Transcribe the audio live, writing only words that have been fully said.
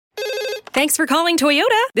Thanks for calling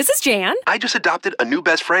Toyota. This is Jan. I just adopted a new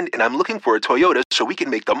best friend, and I'm looking for a Toyota so we can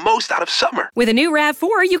make the most out of summer. With a new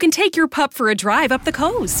RAV4, you can take your pup for a drive up the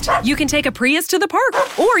coast. You can take a Prius to the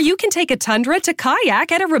park, or you can take a Tundra to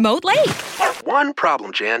kayak at a remote lake. One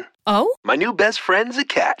problem, Jan. Oh? My new best friend's a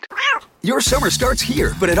cat. Your summer starts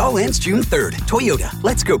here, but it all ends June 3rd. Toyota,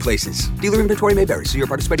 let's go places. Dealer inventory may vary. See your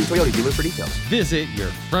participating Toyota dealer for details. Visit your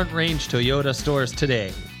Front Range Toyota stores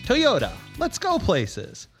today. Toyota, let's go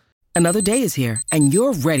places. Another day is here, and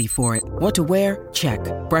you're ready for it. What to wear? Check.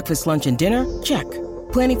 Breakfast, lunch, and dinner? Check.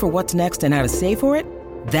 Planning for what's next and how to save for it?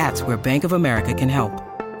 That's where Bank of America can help.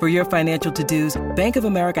 For your financial to-dos, Bank of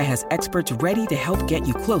America has experts ready to help get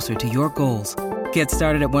you closer to your goals. Get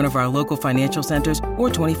started at one of our local financial centers or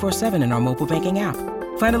 24/7 in our mobile banking app.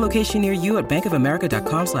 Find a location near you at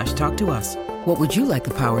bankofamerica.com/talktous. What would you like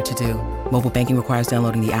the power to do? Mobile banking requires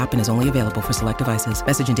downloading the app and is only available for select devices.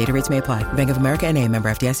 Message and data rates may apply. Bank of America NA, member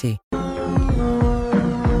FDIC.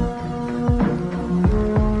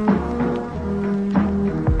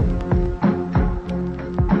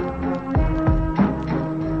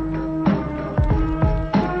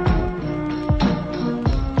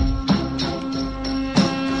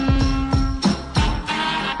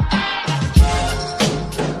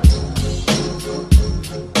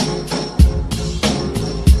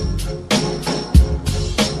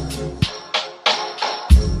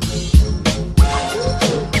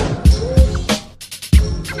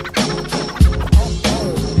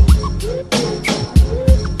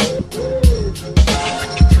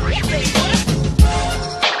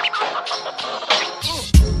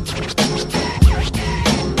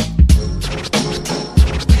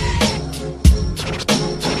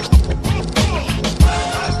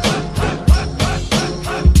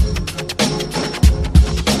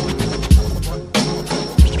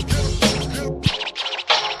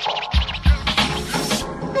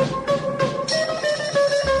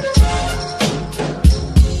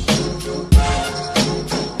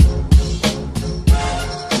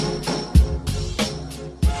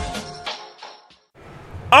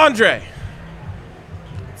 Andre.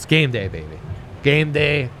 It's game day, baby. Game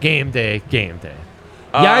day, game day, game day.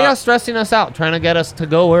 Yaya stressing us out, trying to get us to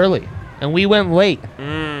go early. And we went late.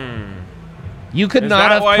 You could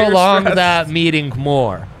not have prolonged that meeting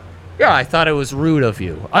more. Yeah, I thought it was rude of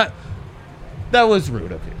you. That was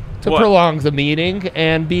rude of you. To prolong the meeting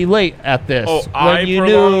and be late at this. Oh, when I you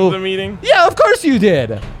prolonged the meeting? Yeah, of course you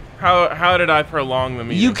did. How did I prolong the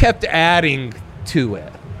meeting? You kept adding to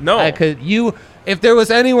it. No. If there was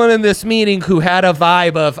anyone in this meeting who had a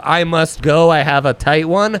vibe of, I must go, I have a tight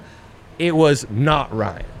one, it was not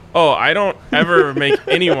Ryan. Oh, I don't ever make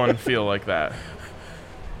anyone feel like that.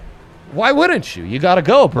 Why wouldn't you? You gotta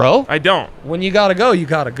go, bro. I don't. When you gotta go, you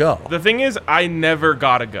gotta go. The thing is, I never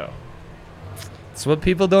gotta go. It's what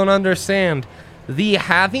people don't understand. The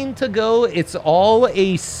having to go, it's all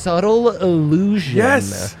a subtle illusion.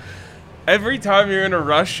 Yes. Every time you're in a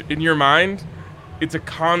rush in your mind, it's a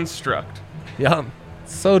construct. Yeah,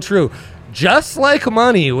 so true. Just like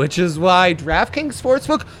money, which is why DraftKings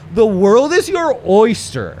Sportsbook, the world is your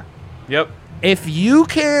oyster. Yep. If you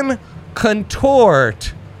can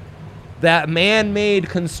contort that man-made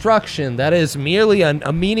construction that is merely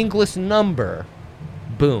a meaningless number,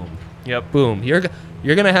 boom. Yep. Boom. You're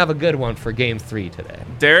going to have a good one for Game 3 today.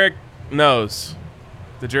 Derek knows.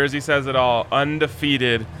 The jersey says it all.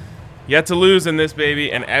 Undefeated. Yet to lose in this,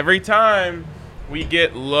 baby. And every time we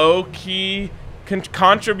get low-key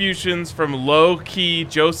contributions from low-key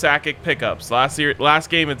Joe Sakic pickups. Last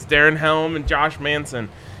game, it's Darren Helm and Josh Manson.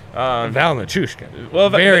 Val Nichushkin. Well,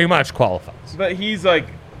 very much qualifies. But he's like,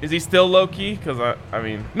 is he still low-key? Because, I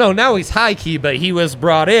mean... No, now he's high-key, but he was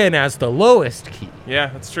brought in as the lowest key. Yeah,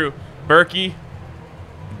 that's true. Berkey.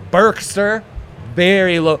 Berkster.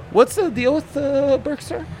 Very low. What's the deal with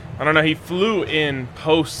Berkster? I don't know. He flew in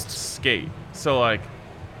post-skate. So, like...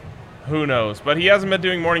 Who knows? But he hasn't been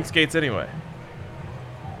doing morning skates anyway.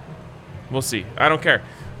 We'll see. I don't care.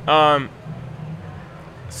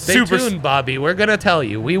 Stay tuned, Bobby. We're going to tell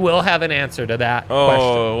you. We will have an answer to that question.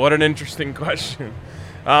 Oh, what an interesting question.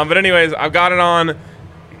 But anyways, I've got it on.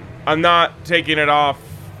 I'm not taking it off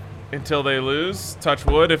until they lose. Touch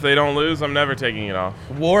wood. If they don't lose, I'm never taking it off.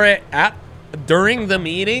 Wore it during the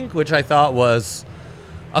meeting, which I thought was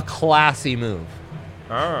a classy move.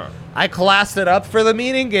 I classed it up for the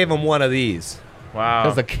meeting, gave them one of these. Wow.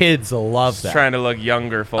 Because the kids love that. Just trying to look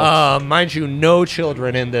younger, folks. Mind you, no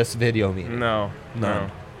children in this video meeting. No.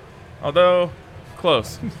 Although,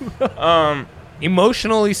 close.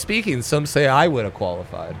 Emotionally speaking, some say I would have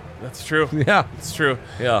qualified. That's true. Yeah. It's true.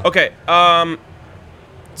 Yeah. Okay.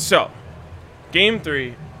 So, Game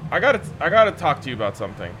 3. I gotta talk to you about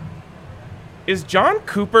something. Is John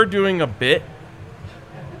Cooper doing a bit?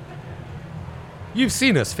 You've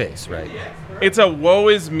seen his face, right? It's a woe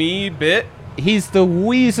is me bit. He's the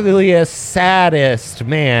weaseliest, saddest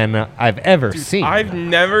man I've ever seen. I've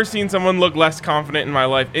never seen someone look less confident in my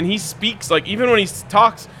life. And he speaks, like, even when he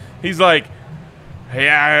talks, he's like, hey,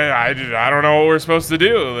 I don't know what we're supposed to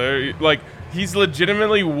do. Like, he's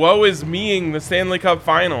legitimately woe is meing the Stanley Cup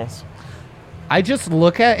Finals. I just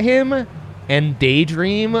look at him and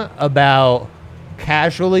daydream about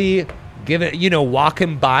casually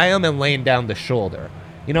walking by him and laying down the shoulder.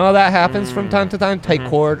 You know how that happens from time to time? Tight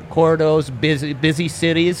corridors, busy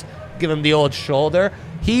cities, give him the old shoulder.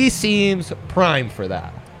 He seems primed for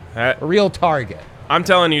that. A real target. I'm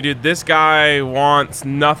telling you, dude, this guy wants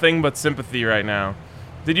nothing but sympathy right now.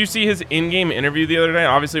 Did you see his in-game interview the other day?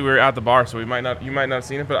 Obviously, we were at the bar, so you might not have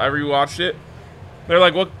seen it, but I rewatched it. They're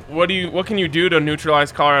like, what can you do to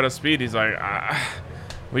neutralize Colorado's speed? He's like,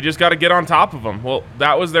 we just got to get on top of them. Well,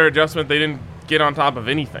 that was their adjustment. They didn't get on top of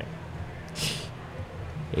anything.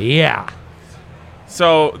 Yeah.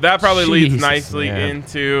 So that probably leads nicely man.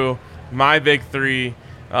 into my big three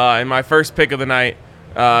and my first pick of the night.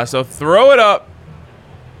 So throw it up.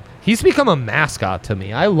 He's become a mascot to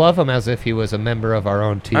me. I love him as if he was a member of our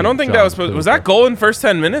own team. I don't think that was supposed. Was that goal in first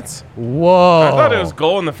 10 minutes? Whoa. I thought it was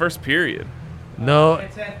goal in the first period. No.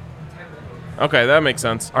 It's at 10 minutes. Okay, that makes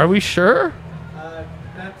sense. Are we sure?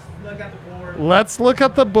 Let's look at the board. Let's look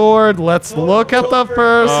at the board. Let's look at the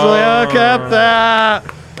first. Look at that.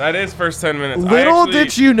 That is first 10 minutes. Little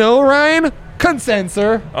did you know, Ryan.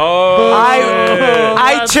 Consensor. Oh,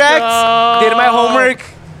 I Let's checked, go. did my homework.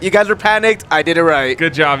 You guys were panicked. I did it right.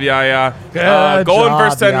 good job, Yaya. Good Goal in job,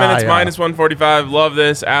 first 10 minutes, Yaya. minus 145. Love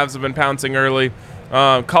this. Avs have been pouncing early.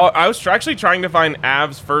 I was actually trying to find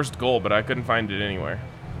Avs' first goal, but I couldn't find it anywhere.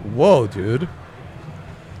 Whoa, dude.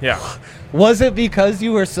 Yeah. Was it because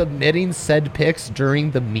you were submitting said picks during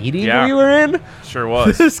the meeting Yeah. we were in? Sure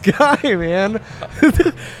was. This guy, man.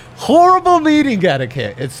 Horrible meeting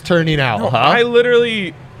etiquette. It's turning out, huh? I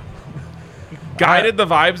literally guided the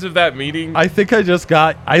vibes of that meeting. I think I just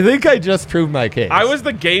proved my case. I was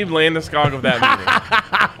the Gabe Landeskog of that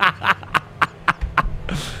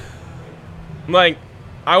meeting. Like,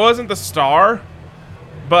 I wasn't the star,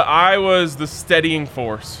 but I was the steadying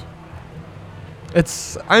force.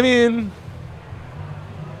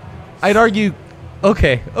 I'd argue,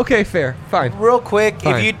 okay, fair, fine. Real quick,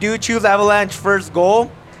 Fine. if you do choose Avalanche first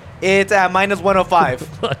goal, it's at minus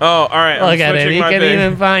 105. Oh, all right. I'm Look at it. switching He my can pick.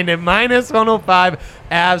 even find it. Minus 105,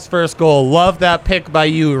 Avs first goal. Love that pick by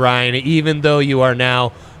you, Ryan, even though you are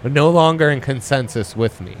now no longer in consensus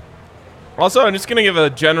with me. Also, I'm just going to give a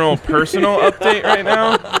general personal update right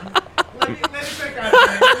now. Let me check out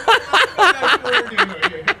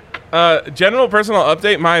there. General personal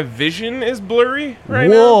update. My vision is blurry right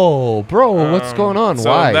now. Whoa, bro, what's going on? So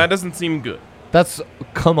Why? that doesn't seem good. That's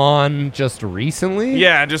come on just recently?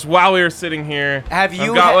 Yeah, just while we were sitting here. Have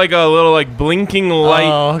you I've got like a little like blinking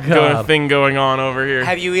light God. thing going on over here.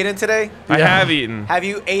 Have you eaten today? I Yeah. have eaten. Have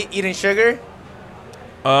you eaten sugar?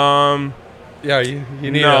 Yeah, you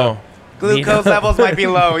need No. Glucose levels might be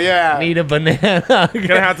low, yeah. need a banana.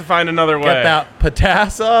 Gonna have to find another way. Get that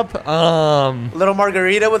potass up. Little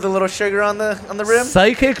margarita with a little sugar on the rim.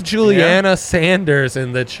 Psychic Juliana Sanders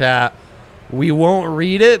in the chat. We won't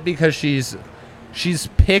read it because she's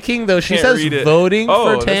picking though. She Can't says read it. voting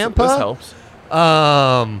Oh, for Tampa. This helps.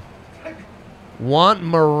 Want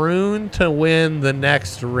Maroon to win the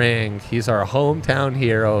next ring. He's our hometown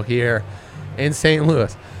hero here in St.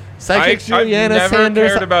 Louis. Psychic I've Juliana never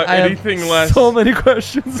Sanders. cared about I have anything less so many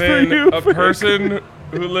questions for Then you. a person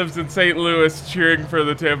who lives in St. Louis cheering for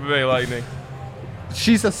the Tampa Bay Lightning.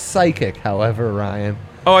 She's a psychic, however, Ryan.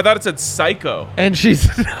 Oh, I thought it said psycho. And she's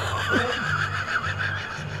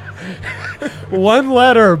one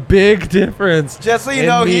letter, big difference. Just so you in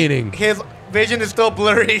know, meaning. his vision is still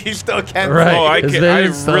blurry. He still can't Right. Oh, I His can't- I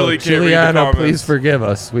vision's so- really can't read the Juliana, comments. please forgive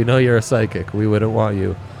us. We know you're a psychic. We wouldn't want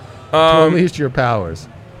you to unleash your powers.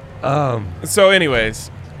 So,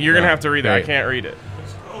 anyways, you're gonna Yeah, have to read it. I great. can't read it.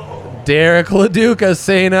 Derek LaDuca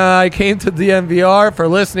saying, I came to the MVR for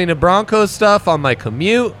listening to Broncos stuff on my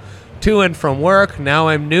commute to and from work. Now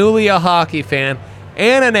I'm newly a hockey fan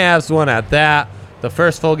and an Avs one at that. The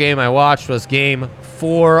first full game I watched was game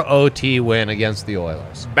 4 OT win against the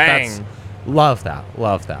Oilers. Bang. Love that.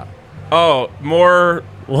 Love that. Oh, more.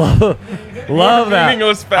 Love that.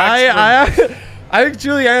 meaningless facts I think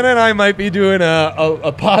Juliana and I might be doing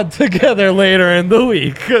a pod together later in the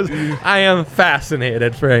week because I am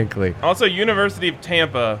fascinated, frankly. Also, University of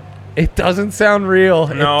Tampa. It doesn't sound real.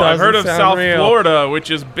 No, I've heard of South Florida,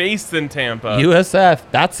 which is based in Tampa. USF.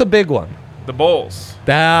 That's a big one. The Bulls.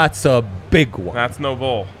 That's a big one. That's no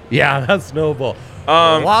bowl. Yeah, that's no bowl.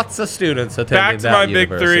 Lots of students attending Back to that my big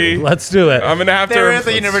university. three. Let's do it. I'm gonna have There to. is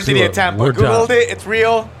a University do of it. Tampa. We're Googled done. it. It's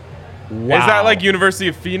real. Wow. Is that like University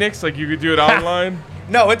of Phoenix? Like you could do it online?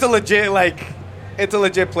 No, it's a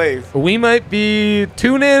legit place. We might be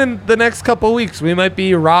tune in the next couple weeks. We might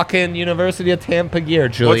be rocking University of Tampa gear,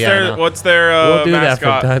 Juliana. What's their we'll do mascot?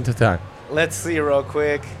 that from time to time. Let's see real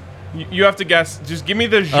quick. You have to guess. Just give me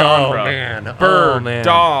the genre. Oh man, Bird, man.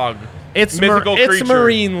 dog. It's mythical it's creature.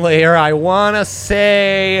 marine layer. I wanna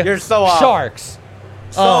say You're so off. sharks.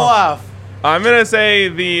 So off. I'm gonna say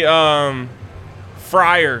the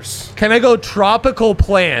Friars. Can I go tropical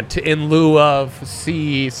plant in lieu of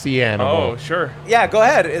sea animal? Oh, sure. Yeah, go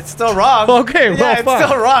ahead. It's still wrong. Okay, well, yeah, it's fine.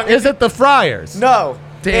 still wrong. Is it the Friars? No.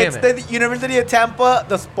 Damn it's the University of Tampa,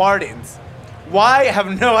 the Spartans. Why? I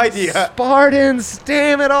have no idea. Spartans.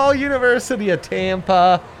 Damn it all, University of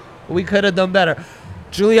Tampa. We could have done better.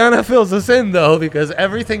 Juliana fills us in, though, because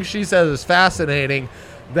everything she says is fascinating.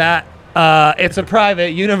 That it's a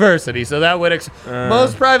private university, so that would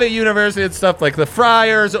most private university and stuff like the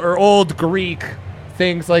Friars or old Greek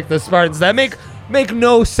things like the Spartans that make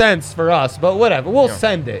no sense for us, but whatever. We'll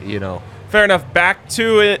send it, you know. Fair enough. Back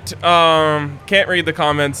to it. Can't read the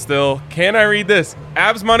comments still. Can I read this?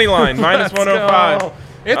 Abs money line minus 105. Go.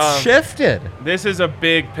 It's shifted. This is a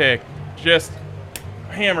big pick. Just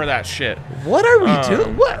hammer that shit. What are we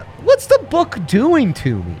doing? What's the book doing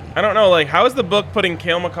to me? I don't know. Like, how is the book putting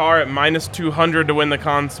Cale Makar at minus 200 to win the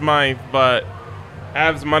Conn Smythe, but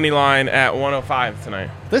Avs money line at 105 tonight?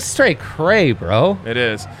 This is straight cray, bro. It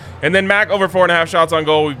is. And then Mac over 4.5 shots on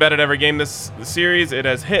goal. We bet it every game this series. It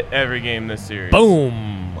has hit every game this series.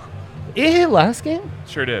 Boom. It hit last game?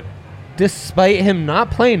 Sure did. Despite him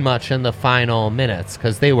not playing much in the final minutes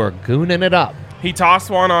because they were gooning it up. He tossed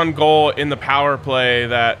one on goal in the power play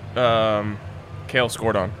that Cale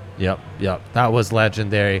scored on. Yep. That was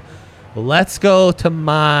legendary. Let's go to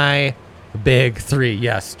my big three.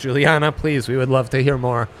 Yes, Juliana, please. We would love to hear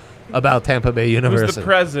more about Tampa Bay University. Who's the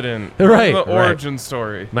president? Right. The origin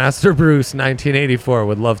story. Master Bruce, 1984.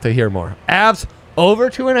 Would love to hear more. Avs, over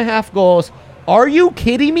 2.5 goals. Are you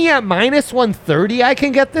kidding me? At minus 130, I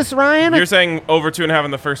can get this, Ryan? You're saying over 2.5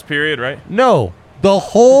 in the first period, right? No. The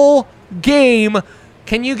whole game.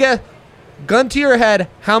 Can you get, gun to your head,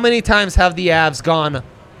 how many times have the Avs gone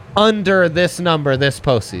under this number this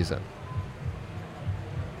postseason?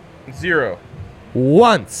 0.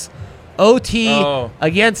 Once. OT Oh.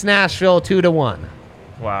 against Nashville 2-1.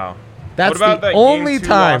 Wow. That's what about the that only game 2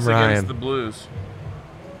 time, loss Ryan. against the Blues?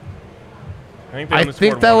 I I only think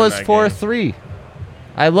scored that one in was game. 4-3.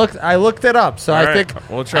 I looked it up, so All I right. think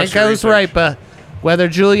We'll I trust think your I was research. right. But whether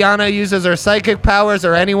Juliana uses her psychic powers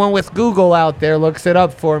or anyone with Google out there looks it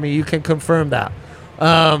up for me, you can confirm that.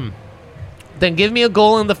 Then give me a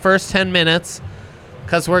goal in the first 10 minutes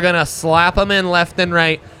because we're going to slap them in left and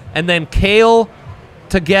right. And then Cale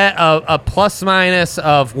to get a plus-minus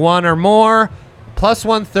of 1 or more, plus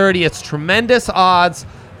 130. It's tremendous odds.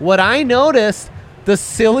 What I noticed, the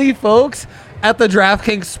silly folks at the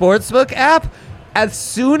DraftKings Sportsbook app, as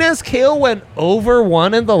soon as Cale went over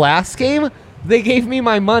 1 in the last game, they gave me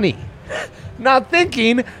my money. Not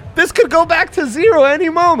thinking this could go back to 0 any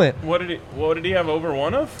moment. What did he have over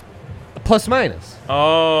 1 of? Plus minus.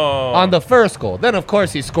 Oh. On the first goal. Then, of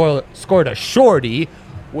course, he scored a shorty,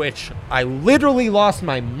 which I literally lost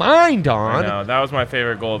my mind on. I know. That was my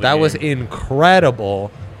favorite goal of the That game. was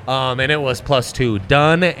incredible. And it was +2.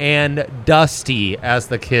 Done and dusty, as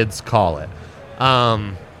the kids call it.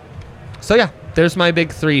 So, yeah, there's my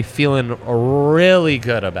big three. Feeling really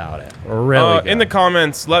good about it. Really good. In the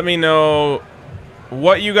comments, let me know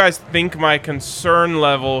what you guys think my concern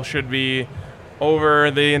level should be over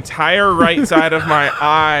the entire right side of my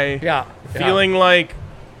eye. Yeah. Feeling like,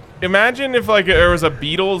 imagine if like there was a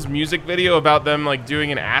Beatles music video about them like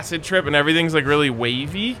doing an acid trip and everything's like really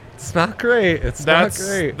wavy. It's not great. It's not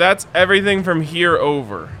great. That's everything from here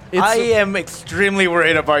over. I am extremely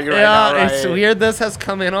worried about you right Yeah, now. it's Ryan. weird this has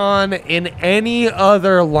come on. In any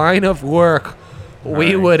other line of work,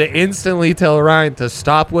 we would instantly tell Ryan to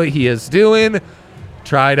stop what he is doing.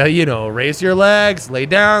 Try to, raise your legs, lay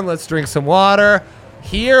down, let's drink some water.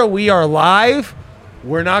 Here we are live.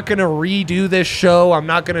 We're not going to redo this show. I'm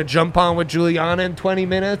not going to jump on with Juliana in 20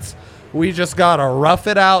 minutes. We just got to rough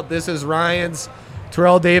it out. This is Ryan's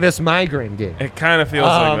Terrell Davis migraine game. It kind of feels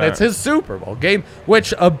like that. It's his Super Bowl game,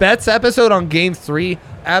 which a bets episode on Game 3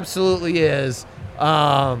 absolutely is.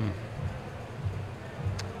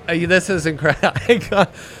 This is incredible.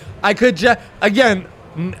 I could again.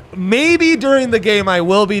 Maybe during the game I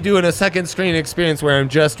will be doing a second screen experience where I'm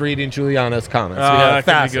just reading Juliana's comments. We got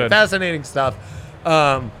that could be good. fascinating stuff.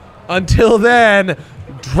 Until then,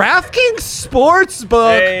 DraftKings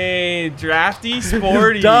Sportsbook. Hey, drafty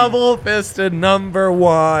sporty. Double fisted number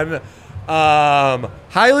one.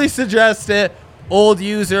 Highly suggest it. Old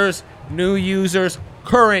users, new users,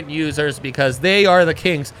 current users, because they are the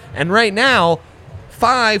kings. And right now,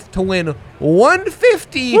 5 to win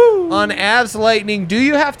 150 on Avs Lightning. Do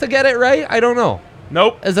you have to get it right? I don't know.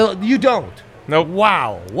 Nope. You don't. Nope.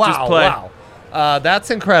 Wow. Just play. Wow. That's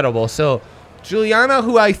incredible. So, Juliana,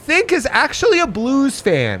 who I think is actually a Blues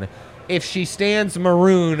fan, if she stands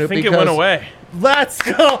maroon. I think it went away. Let's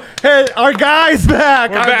go. Hey, our guy's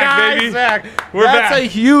back. We're our back, guy's baby. back. We're That's back. a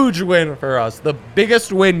huge win for us. The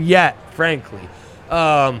biggest win yet, frankly.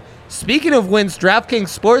 Speaking of wins,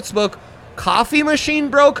 DraftKings Sportsbook, coffee machine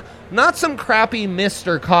broke. Not some crappy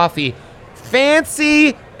Mr. Coffee.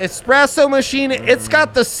 Fancy espresso machine. It's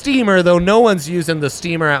got the steamer, though no one's using the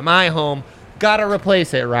steamer at my home. Gotta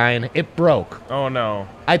replace it, Ryan. It broke. Oh, no.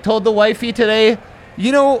 I told the wifey today,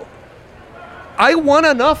 I won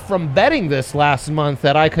enough from betting this last month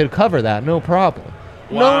that I could cover that, no problem.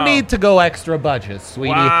 Wow. No need to go extra budget,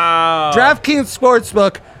 sweetie. Wow. DraftKings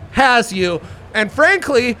Sportsbook has you. And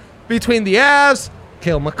frankly, between the Avs,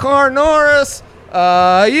 Cale Makar, Norris,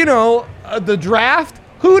 the draft,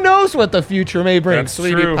 who knows what the future may bring, That's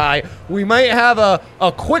sweetie true. pie. We might have a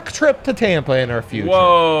quick trip to Tampa in our future.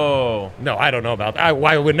 Whoa. No, I don't know about that.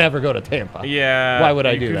 I would never go to Tampa. Yeah. Why would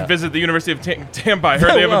I you do could that? visit the University of Tampa. I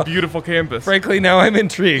heard they have Well, a beautiful campus. Frankly, now I'm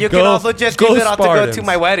intrigued. You can also just use it to go to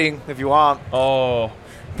my wedding if you want. Oh.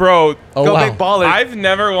 Bro, Go big baller. I've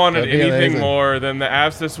never wanted That'd be anything amazing. more than the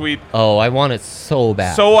Avs to sweep Oh, I want it so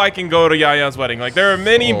bad. so I can go to Yaya's wedding. Like, there are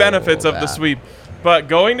many So benefits of the bad. sweep, but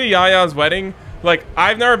going to Yaya's wedding, like,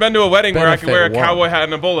 I've never been to a wedding where I could wear a Benefit one. cowboy hat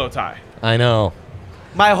and a bolo tie. I know.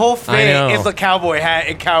 My whole I know. face is a cowboy hat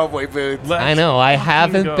and cowboy boots. Let's I know. I fucking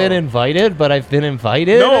haven't go. been invited, but I've been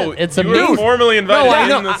invited. No, it's you were amazing. formally invited. No, I in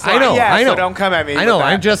know. the I slide. know. Yeah, I know. so don't come at me I know. with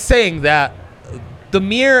that. I'm just saying that the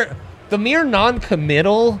mere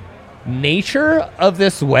non-committal nature of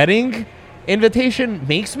this wedding invitation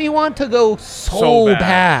makes me want to go so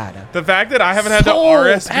bad. The fact that I haven't had to So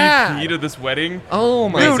RSVP bad. to this wedding Oh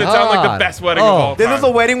my makes god! it sound like the best wedding of all This time. is a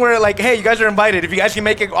wedding where, like, hey, you guys are invited. If you guys can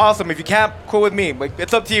make it, awesome. If you can't, cool with me. Like,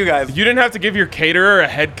 it's up to you guys. You didn't have to give your caterer a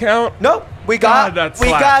head count? Nope. We God, got that we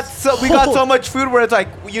got slaps. so much food where it's like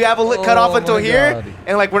you have a cut off Oh until my here, God.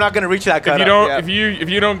 and like we're not gonna reach that If cut. you don't, if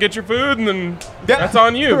you don't get your food, then Yeah. that's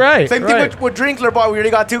on you. Right. Same thing with drinks, LeBron. We already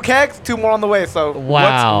got 2 kegs, 2 more on the way. So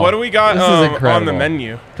Wow. What do we got This is on the incredible.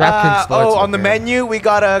 menu? DraftKings Sportsbook, on the man. menu we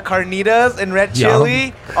got carnitas and red Yum.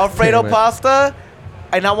 chili, Alfredo Damn it. pasta,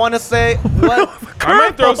 and I want to say what. I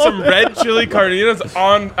might throw some red chili carnitas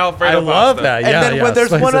on Alfredo I love pasta. that. And Yeah, then yeah, when there's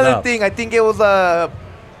spice one it other up. thing, I think it was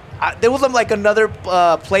there was like another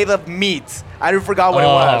plate of meat. I forgot what it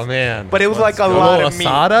was. Oh man! But it was like a go. lot Oh, of meat.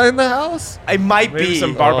 asada in the house. It might Maybe be.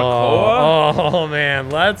 some barbacoa. Oh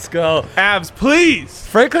man, let's go. Abs, please.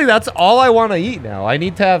 Frankly, that's all I want to eat now. I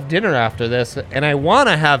need to have dinner after this, and I want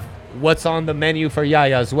to have what's on the menu for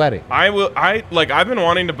Yaya's wedding. I've been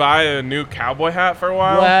wanting to buy a new cowboy hat for a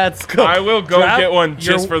while. Let's go. I will go get one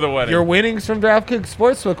just for the wedding. Your winnings from DraftKings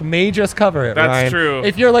Sportsbook may just cover it. That's Ryan. true.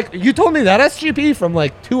 If you're like, you told me that SGP from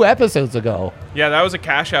like 2 episodes ago. Yeah, that was a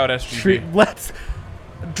cash out SGP. Let's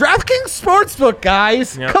DraftKings Sportsbook,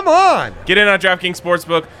 guys. Yep. Come on. Get in on DraftKings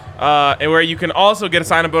Sportsbook, and where you can also get a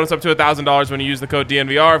sign-up bonus up to $1,000 when you use the code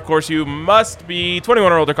DNVR. Of course, you must be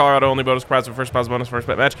 21 or older. Colorado only. Bonus prize for first deposit bonus, first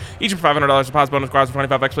bet match. Each for $500 deposit bonus requires for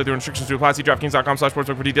 25x playthrough restrictions to apply. See DraftKings.com/sportsbook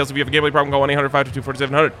for details. If you have a gambling problem, call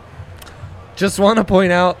 1-800-522-4700. Just want to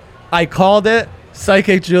point out, I called it.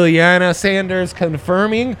 Psychic Juliana Sanders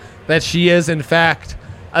confirming that she is, in fact,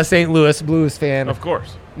 a St. Louis Blues fan. Of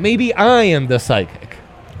course. Maybe I am the psychic.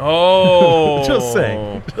 Oh. Just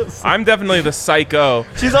saying. I'm definitely the psycho.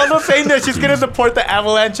 She's also saying that she's gonna support the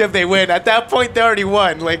Avalanche if they win. At that point, they already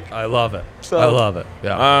won. Like, I love it. So- I love it.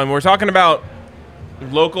 Yeah. We're talking about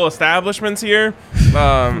local establishments here.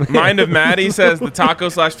 Mind of Maddie says the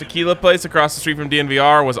taco/tequila place across the street from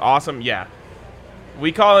DNVR was awesome. Yeah.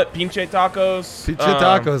 We call it Pinche Tacos. Pinche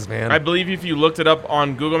Tacos, man. I believe if you looked it up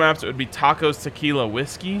on Google Maps, it would be Tacos Tequila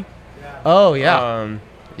Whiskey. Oh, yeah.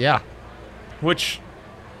 Yeah. Which,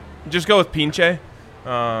 just go with Pinche.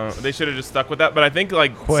 They should have just stuck with that. But I think,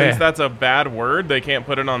 like, since that's a bad word, they can't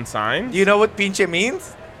put it on signs. do you know what pinche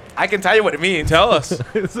means? I can tell you what it means. Tell us.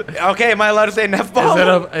 Okay, am I allowed to say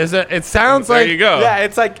F-bomb? It sounds There like you go. Yeah,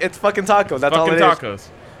 it's like, it's fucking tacos. That's all Fucking it is. tacos.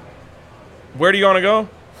 Where do you want to go?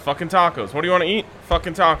 Fucking tacos. What do you want to eat?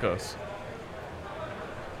 Fucking tacos.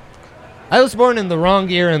 I was born in the wrong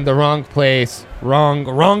year in the wrong place, wrong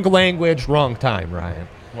language, wrong time, Ryan.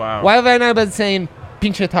 Wow. Why have I not been saying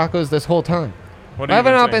pinche tacos this whole time? What Why have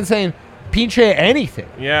I not been saying pinche anything?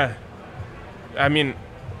 Yeah. I mean,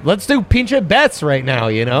 Let's do pinche bets right now,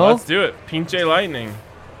 you know? let's do it. Pinche lightning.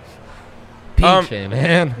 Pinche,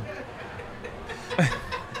 man.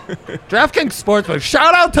 DraftKings Sportsbook.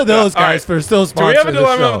 Shout out to those all guys right. for still Do we sponsoring have a the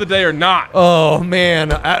dilemma show. of the day or not? Oh,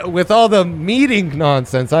 man. With all the meeting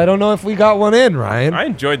nonsense, I don't know if we got one in, Ryan. I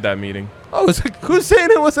enjoyed that meeting. Who's saying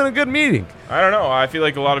it wasn't a good meeting? I don't know. I feel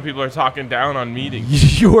like a lot of people are talking down on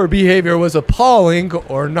meetings. Your behavior was appalling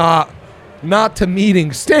or not to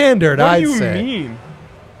meeting standard, What I'd do you say. mean?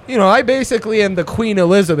 You know, I basically am the Queen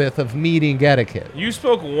Elizabeth of meeting etiquette. You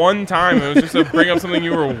spoke one time. It was just to bring up something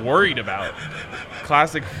you were worried about.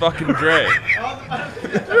 Classic fucking Dre.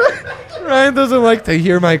 Ryan doesn't like to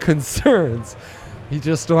hear my concerns. He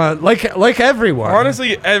just wants, like everyone.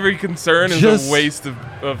 Honestly, every concern is Just- a waste of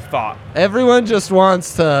thought. Everyone just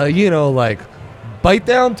wants to, bite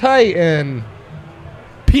down tight and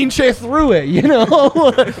pinche through it, I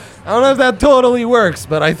don't know if that totally works,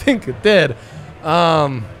 but I think it did.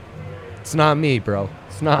 It's not me, bro.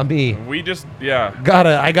 It's not me. We just, yeah.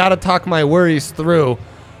 I gotta talk my worries through.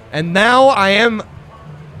 And now I am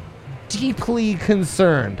deeply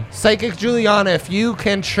concerned. Psychic Juliana, if you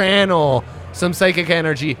can channel some psychic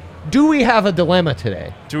energy, do we have a dilemma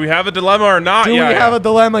today? Do we have a dilemma or not? Do we have a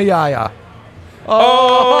dilemma, Yaya?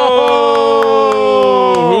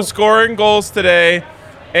 Oh! Who's scoring goals today?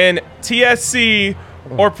 And TSC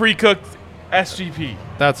or pre-cooked SGP?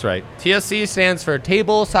 That's right. TSC stands for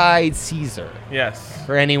Tableside Caesar. Yes.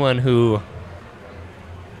 For anyone who,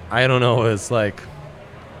 I don't know, is like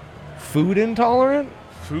food intolerant?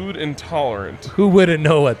 Food intolerant. Who wouldn't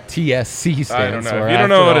know what TSC stands for? I don't know. If you don't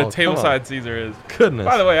know what a after all? Come tableside on. Caesar is. Goodness.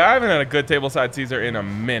 By the way, I haven't had a good tableside Caesar in a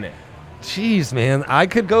minute. Jeez, man. I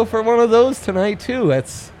could go for one of those tonight, too.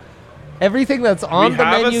 It's everything that's on the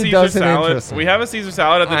menu doesn't interest me. We have a Caesar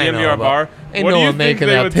salad at the I know, DMVR but bar. ain't What no do you one think making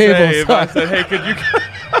they that would say if I tableside. said, hey, could you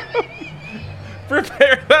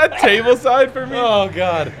prepare that tableside for me? Oh,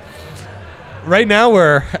 God. Right now,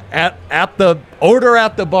 we're at the order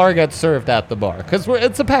at the bar gets served at the bar because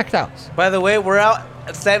it's a packed house. By the way, we're out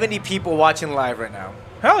 70 people watching live right now.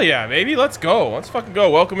 Hell yeah, baby. Let's go. Let's fucking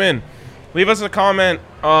go. Welcome in. Leave us a comment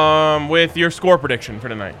with your score prediction for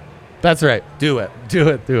tonight. That's right. Do it.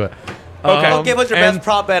 Okay. Don't give us your and best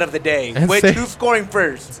prop bet of the day. and Which say- who's scoring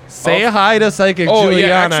first? Say hi to Psychic Oh, yeah,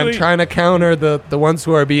 Juliana. actually- I'm trying to counter the ones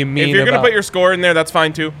who are being mean. If you're going to about- put your score in there, that's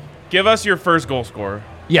fine too. Give us your first goal scorer.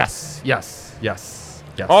 Yes.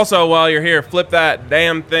 Also, while you're here, flip that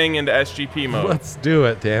damn thing into SGP mode. Let's do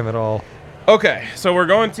it. Damn it all. Okay, so we're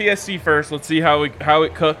going TSC first. Let's see how it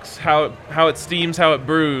cooks, how it steams, how it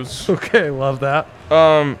brews. Okay, love that.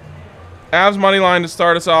 Avs money line to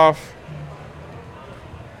start us off.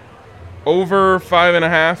 Over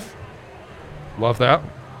 5.5. Love that.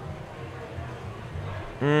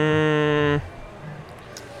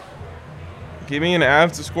 Give me an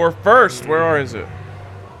Avs to score first. Where is it?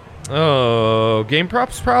 Oh, game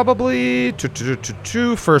props probably.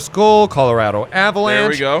 Two. First goal, Colorado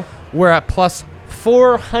Avalanche. There we go. We're at plus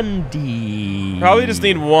 400. Probably just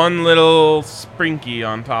need one little sprinky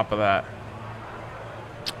on top of that.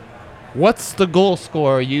 What's the goal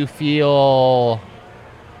score you feel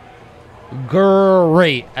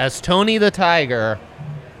great as Tony the Tiger?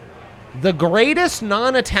 The greatest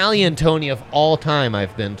non-Italian Tony of all time,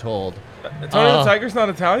 I've been told. Tony the Tiger's not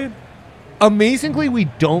Italian? Amazingly, we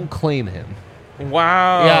don't claim him.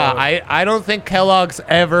 Wow. Yeah, I don't think Kellogg's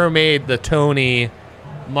ever made the Tony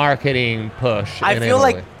marketing push. I in feel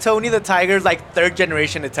Italy. like Tony the Tiger's like third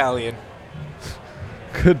generation Italian.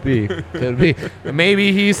 Could be.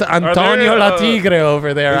 Maybe he's Antonio La Tigre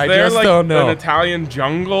over there. I there just like don't know. an Italian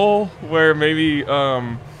jungle where maybe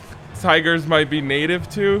tigers might be native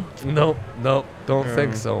to? Nope. Don't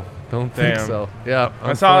think so. Don't think Damn. so. Yeah,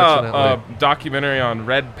 I saw a unfortunately. documentary on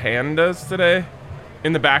red pandas today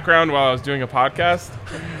in the background while I was doing a podcast.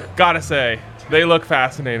 Gotta say, they look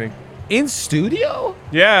fascinating. In studio?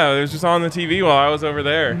 Yeah, it was just on the TV while I was over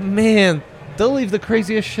there. Man, they'll leave the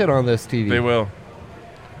craziest shit on this TV. They will.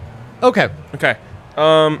 Okay. Okay.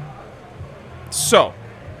 So,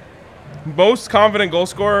 most confident goal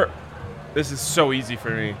scorer. This is so easy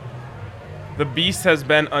for me. The beast has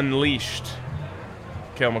been unleashed.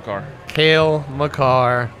 Cale Makar. Cale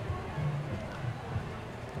Makar.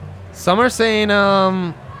 Some are saying,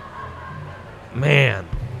 man,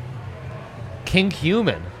 King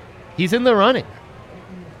Human. He's in the running.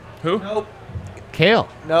 Who? Nope. Cale.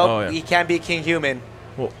 Nope. Oh, yeah. He can't be King Human.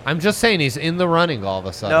 I'm just saying he's in the running all of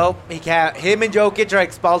a sudden. Nope. He can't. Him and Jokic are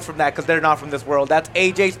expelled from that because they're not from this world. That's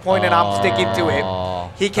AJ's point, and I'm sticking to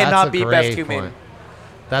it. He cannot be best human.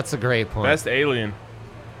 That's a great point. Best alien.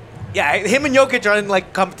 Yeah, him and Jokic are in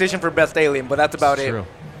like competition for best alien, but that's about it. True.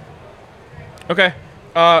 Okay.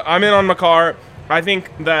 I'm in on Makar. I think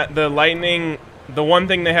that the Lightning, the one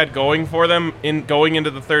thing they had going for them in going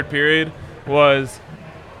into the third period was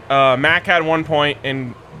Mac had 1 point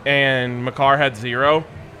and Makar had 0.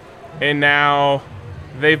 And now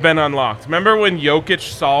they've been unlocked. Remember when Jokic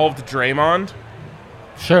solved Draymond?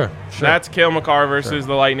 Sure. That's Cale Makar versus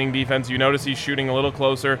the Lightning defense. You notice he's shooting a little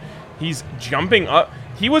closer. He's jumping up.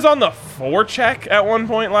 He was on the forecheck at one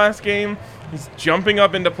point last game. He's jumping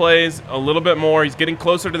up into plays a little bit more. He's getting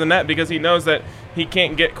closer to the net because he knows that he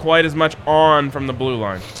can't get quite as much on from the blue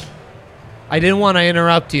line. I didn't want to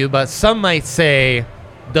interrupt you, but some might say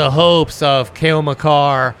the hopes of Cale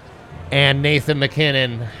Makar and Nathan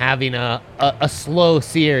McKinnon having a slow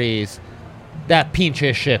series, that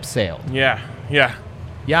Pinche ship sailed. Yeah. Yeah.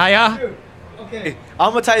 Dude, okay.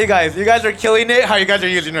 I'm gonna tell you guys are killing it. How you guys are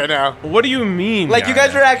using it right now? What do you mean? Like you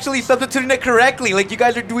guys are actually substituting it correctly. Like you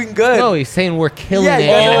guys are doing good. No, he's saying we're killing Yeah, it. you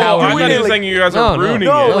guys and are how I we're thought he was like- saying you guys are No, ruining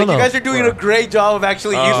No, it. like no. you guys are doing a great job of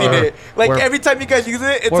actually using it. Like we're- every time you guys use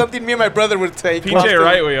it, it's something me and my brother would take. PJ,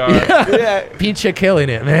 right? We are. Yeah. Pinche killing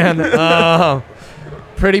it, man.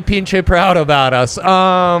 Pretty Pinche proud about us.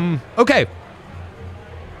 Okay.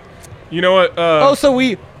 You know what? So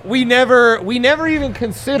we never even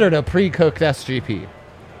considered a pre-cooked SGP.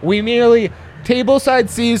 We merely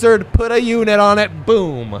tableside Caesared, put a unit on it,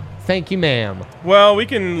 boom. Thank you, ma'am. Well, we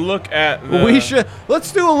can look at.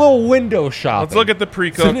 Let's do a little window shopping. Let's look at the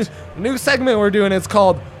pre-cooked. It's a new segment we're doing. It's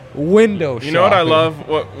called window shopping. You know what I love?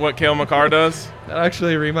 What Cale Makar does? That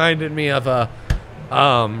actually reminded me of a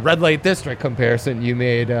red light district comparison you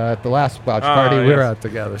made at the last watch party we were yes. at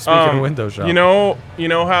together. Speaking of window shopping, You know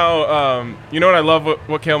how you know what I love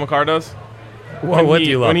what Cale Makar does? what do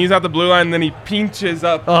you love? When he's at the blue line, then he pinches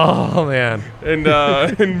up Oh man, and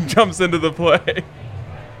and jumps into the play.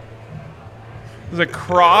 There's a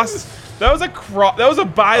cross. That was a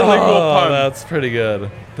bilingual pun. That's pretty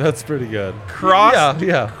good. That's pretty good. Cross.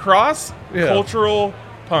 Yeah. Cross cultural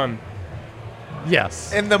pun.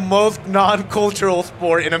 Yes. In the most non-cultural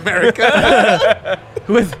sport in America.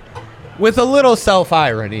 With a little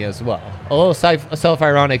self-irony as well. A little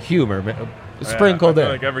self-ironic humor sprinkled I in.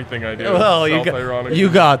 feel like everything I do. Well, is you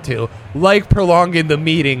self-ironic. got to. Like prolonging the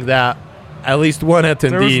meeting that at least one attendee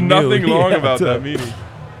There was knew nothing he wrong had about to- that meeting.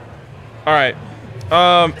 All right.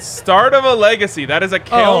 Start of a legacy. That is a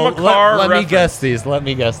Cale Makar let me reference. guess these. Let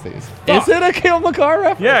me guess these. Fuck. Is it a Cale Makar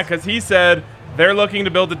reference? Yeah, because he said they're looking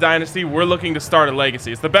to build a dynasty. We're looking to start a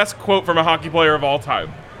legacy. It's the best quote from a hockey player of all time.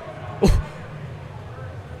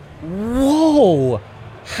 Whoa.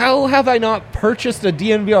 How have I not purchased a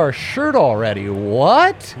DNVR shirt already?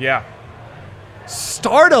 What? Yeah.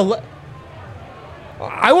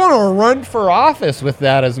 I want to run for office with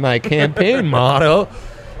that as my campaign motto.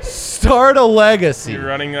 Start a legacy. You're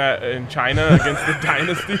running in China against the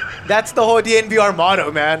dynasty. That's the whole DNVR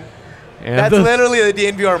motto, man. And That's literally the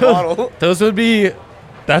DNVR model.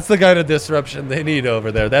 That's the kind of disruption they need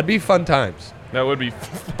over there. That'd be fun times. That would be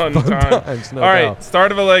fun times. No All right, doubt.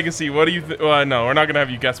 start of a legacy. What do you no, we're not going to have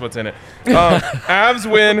you guess what's in it. Avs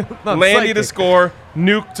win, Not Landy to psychic. score,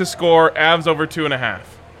 Nuke to score, Avs over 2.5.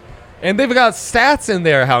 And they've got stats in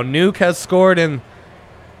there how Nuke has scored in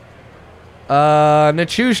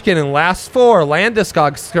Nichushkin in last 4.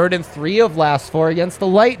 Landeskog scored in 3 of last 4 against the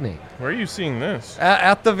Lightning. Where are you seeing this?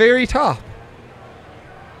 At the very top.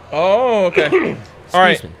 Oh, okay. All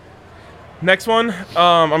right. Excuse me. Next one,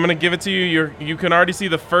 I'm going to give it to you. You can already see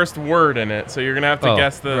the first word in it, so you're going to have to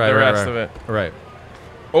guess the rest of it. Right.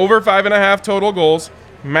 Over 5.5 total goals.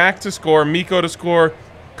 Mac to score, Miko to score,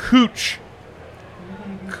 Coochie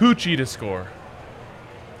to score.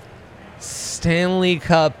 Stanley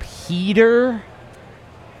Cup heater.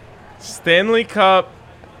 Stanley Cup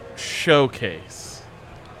showcase.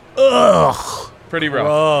 Ugh. Pretty rough.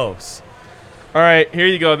 Gross. All right, here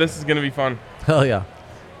you go. This is going to be fun. Hell yeah.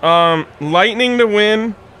 Lightning to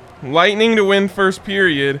win first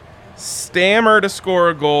period. Stammer to score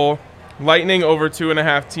a goal. Lightning over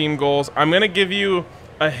 2.5 team goals. I'm going to give you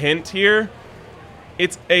a hint here.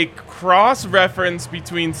 It's a cross-reference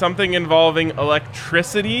between something involving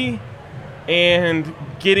electricity and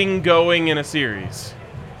getting going in a series.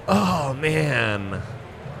 Oh, man.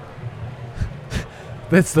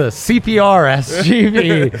 That's the CPR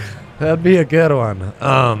SGV. That'd be a good one.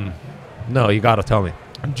 No, you got to tell me.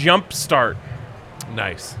 Jump start.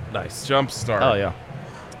 Nice. Jump start. Oh, yeah.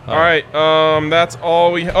 All right, that's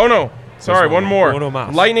all we... Oh, no. Sorry, one more. Uno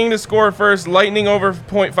más. Lightning to score first. Lightning over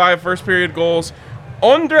 0.5 first period goals.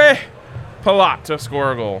 Andre Palat to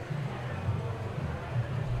score a goal.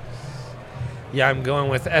 Yeah, I'm going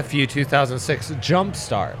with FU 2006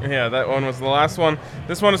 Jumpstart. Yeah, that one was the last one.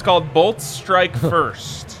 This one is called Bolts Strike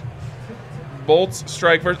First. Bolts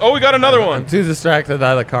Strike First. Oh, we got another one. I'm too distracted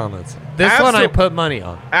by the comments. This Avs one I to- put money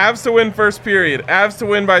on. Avs to win first period. Avs to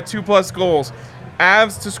win by 2+ goals.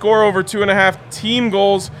 Avs to score over 2.5 team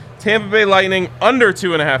goals. Tampa Bay Lightning under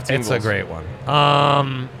 2.5 team It's goals. a great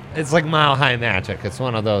one. It's like Mile High Magic. It's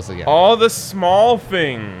one of those again. All the small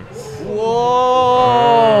things.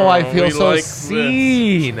 Whoa! I feel we so like this.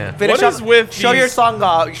 seen. Finish What up. is with show your these- song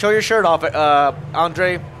off. Show your shirt off,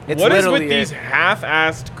 Andre. It's What is literally with these it.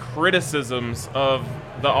 half-assed criticisms of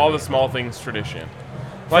the all the small things tradition?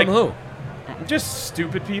 From who? Just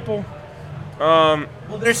stupid people. Well,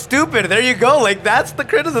 they're stupid. There you go. Like that's the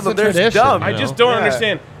criticism. It's a They're tradition, dumb. I know? just don't Yeah.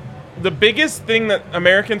 understand. The biggest thing that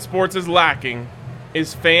American sports is lacking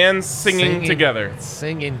is fans singing together.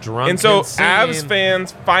 Singing, drunk, And so singing. Avs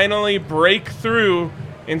fans finally break through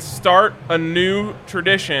and start a new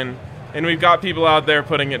tradition. And we've got people out there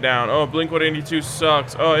putting it down. Oh, Blink-182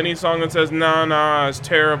 sucks. Oh, any song that says nah, nah is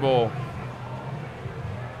terrible.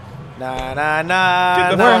 Nah, nah, nah.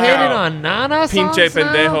 Get the We're fuck hating out. on Nana songs Pinche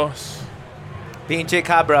now? pendejos. Pinche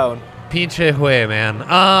cabrón. Pinche hue,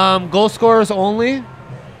 man. Goal scorers only?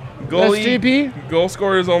 SGP? Goal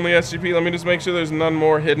scorers only SGP. Let me just make sure there's none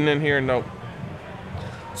more hidden in here. Nope.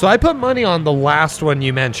 So I put money on the last one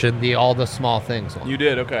you mentioned, the all the small things one. You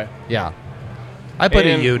did, okay. Yeah. I put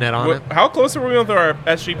And a unit on it. How close were we with our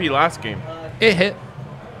SGP last game? It hit.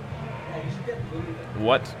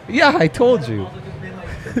 What? Yeah, I told you.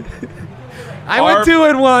 I Our- went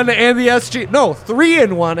 2-1 and the SG. No,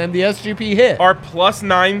 3-1 and the SGP hit. Our plus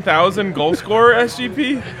 9,000 goal scorer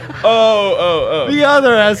SGP? Oh. The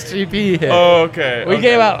other SGP hit. Oh, okay. We okay.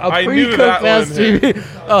 gave out a I knew pre-cooked that one hit. SGP.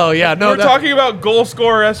 Oh yeah, no. We're talking about goal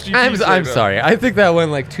scorer SGP. I'm sorry. I think that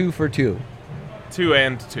went like 2 for 2. 2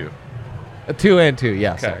 and 2. 2 and 2.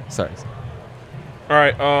 Yeah. Okay. Sorry. All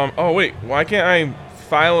right. Oh wait. Why can't I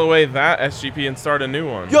file away that SGP and start a new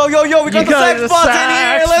one? Yo, we got the sex bots in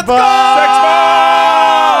here. Let's go.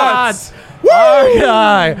 Sex bots! Our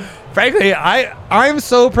guy. Frankly, I'm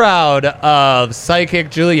so proud of Psychic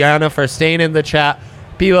Juliana for staying in the chat.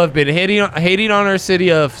 People have been hating on our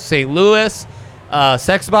city of St. Louis.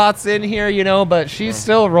 Sexbot's in here, you know, but she's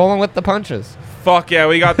still rolling with the punches. Fuck yeah,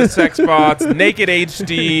 we got the sex bots. Naked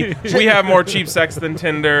HD. We have more cheap sex than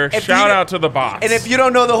Tinder. If Shout you- out to the bots. And if you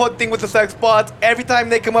don't know the whole thing with the sex bots, every time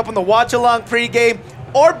they come up on the watch along pregame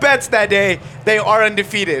or bets that day, they are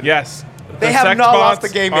undefeated. yes, They the have sex not lost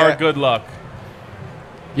bots the game are yet. good luck.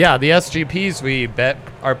 Yeah, the SGPs we bet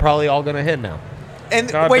are probably all gonna hit now. And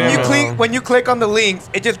God when damn you it. click on the links,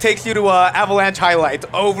 it just takes you to Avalanche highlights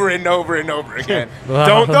over and over and over again.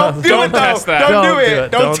 Don't Don't do don't it though. test that. Don't do it.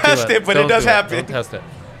 Don't do test it, but Don't it does do happen. Don't test it.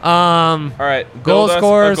 All right, Goal build us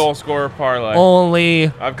scorers. a goal scorer parlay. Only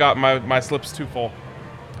I've got my slips too full.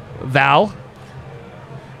 Val.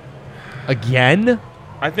 Again?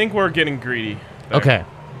 I think we're getting greedy. there. Okay.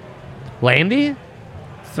 Landy?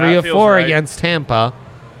 3 That of feels 4 right. against Tampa.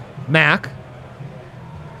 Mac.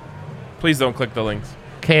 Please don't click the links.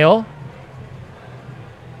 Kale.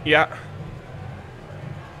 Yeah.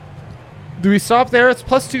 Do we stop there? It's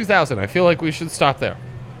plus 2,000. I feel like we should stop there.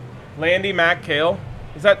 Landy, Mac, Kale.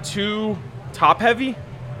 Is that too top heavy?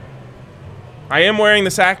 I am wearing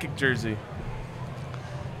the Sakic jersey.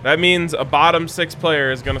 That means a bottom 6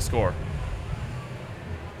 player is going to score.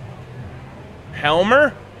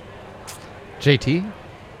 Helmer? JT?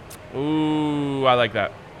 Ooh, I like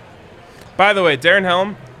that. By the way, Darren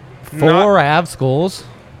Helm. 4 Avs goals.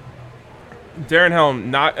 Darren Helm,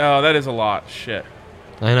 not. Oh, that is a lot. Shit.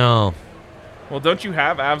 I know. Well, don't you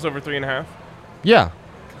have Avs over 3.5? Yeah.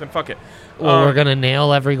 Then fuck it. Well, we're going to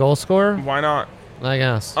nail every goal scorer? Why not? I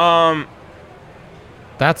guess. Um,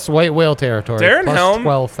 That's white whale territory. Darren plus Helm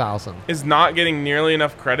 12,000. is not getting nearly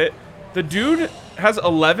enough credit. The dude has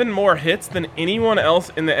 11 more hits than anyone else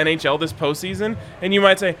in the NHL this postseason. And you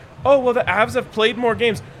might say, oh, well, the Avs have played more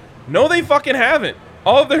games. No, they fucking haven't.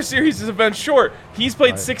 All of their series have been short. He's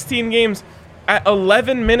played 16 games at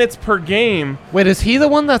 11 minutes per game. Wait, is he the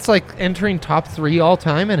one that's like entering top 3 all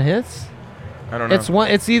time in hits? I don't know.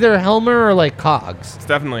 It's either Helmer or like Cogs. It's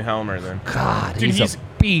definitely Helmer then. God, Dude, he's a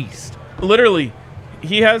beast. Literally,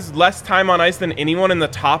 he has less time on ice than anyone in the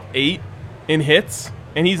top 8 in hits,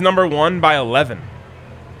 and he's number 1 by 11.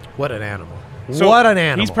 What an animal. So what an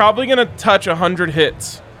animal. He's probably going to touch 100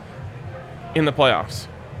 hits in the playoffs.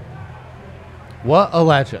 What a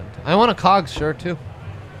legend. I want a Cogs shirt too.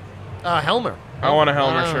 Helmer. I want a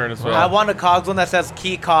Helmer shirt as well. I want a Cogs one that says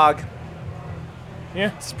Key Cog.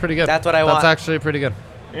 Yeah, It's pretty good. That's what I want. That's actually pretty good.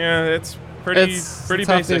 yeah, it's pretty It's basic.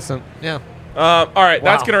 half decent. Yeah. All right,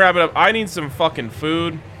 that's Wow. gonna wrap it up. I need some fucking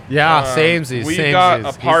food. Yeah, samesies. We samesies. got a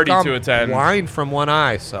He's party gone to attend. Blind from one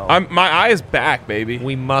eye, so My eye is back, baby.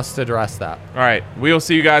 we must address that. All right, we'll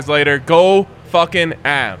see you guys later. Go fucking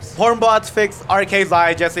Avs. Hornbots fixed RK's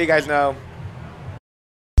eye, just so you guys know.